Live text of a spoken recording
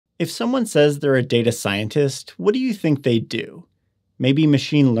If someone says they're a data scientist, what do you think they do? Maybe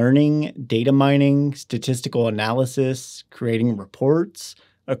machine learning, data mining, statistical analysis, creating reports,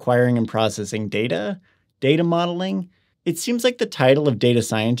 acquiring and processing data, data modeling? It seems like the title of data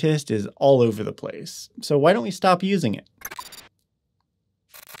scientist is all over the place, so why don't we stop using it?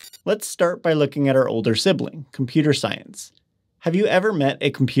 Let's start by looking at our older sibling, computer science. Have you ever met a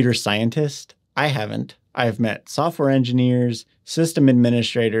computer scientist? I haven't. I've met software engineers, system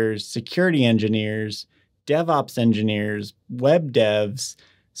administrators, security engineers, DevOps engineers, web devs,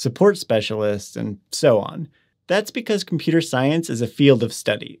 support specialists, and so on. That's because computer science is a field of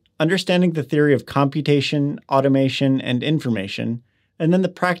study, understanding the theory of computation, automation, and information, and then the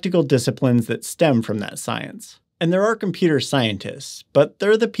practical disciplines that stem from that science. And there are computer scientists, but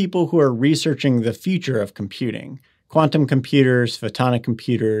they're the people who are researching the future of computing. Quantum computers, photonic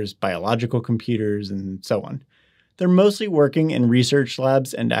computers, biological computers, and so on. They're mostly working in research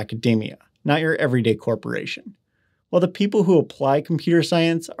labs and academia, not your everyday corporation. While the people who apply computer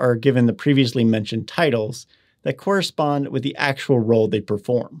science are given the previously mentioned titles that correspond with the actual role they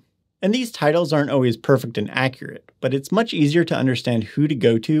perform. And these titles aren't always perfect and accurate, but it's much easier to understand who to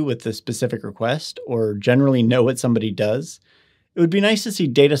go to with a specific request, or generally know what somebody does. It would be nice to see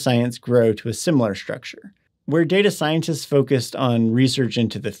data science grow to a similar structure, where data scientists focused on research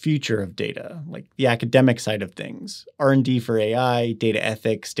into the future of data, like the academic side of things, R&D for AI, data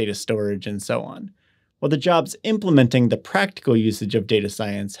ethics, data storage, and so on, while the jobs implementing the practical usage of data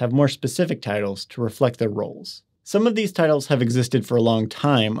science have more specific titles to reflect their roles. Some of these titles have existed for a long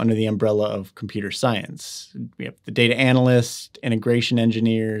time under the umbrella of computer science. We have the data analyst, integration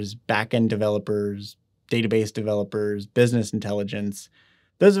engineers, back-end developers, database developers, business intelligence.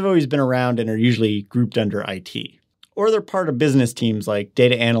 Those have always been around and are usually grouped under IT. Or they're part of business teams like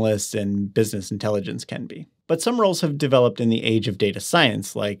data analysts and business intelligence can be. But some roles have developed in the age of data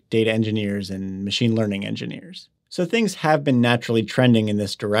science, like data engineers and machine learning engineers. So things have been naturally trending in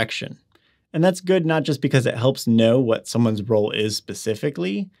this direction. And that's good not just because it helps know what someone's role is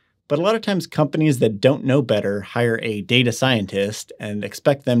specifically, but a lot of times companies that don't know better hire a data scientist and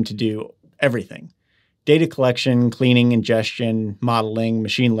expect them to do everything. Data collection, cleaning, ingestion, modeling,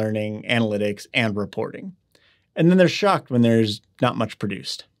 machine learning, analytics, and reporting. And then they're shocked when there's not much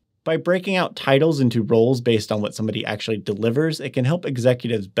produced. By breaking out titles into roles based on what somebody actually delivers, it can help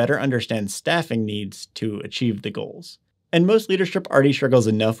executives better understand staffing needs to achieve the goals. And most leadership already struggles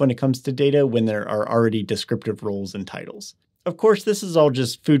enough when it comes to data when there are already descriptive roles and titles. Of course, this is all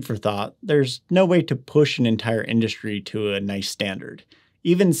just food for thought. There's no way to push an entire industry to a nice standard.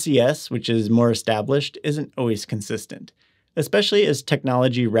 Even CS, which is more established, isn't always consistent, especially as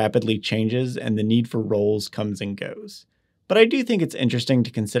technology rapidly changes and the need for roles comes and goes. But I do think it's interesting to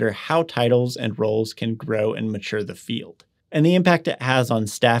consider how titles and roles can grow and mature the field, and the impact it has on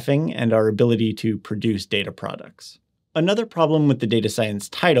staffing and our ability to produce data products. Another problem with the data science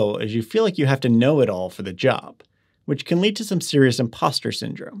title is you feel like you have to know it all for the job, which can lead to some serious imposter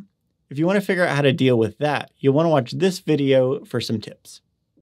syndrome. If you want to figure out how to deal with that, you'll want to watch this video for some tips.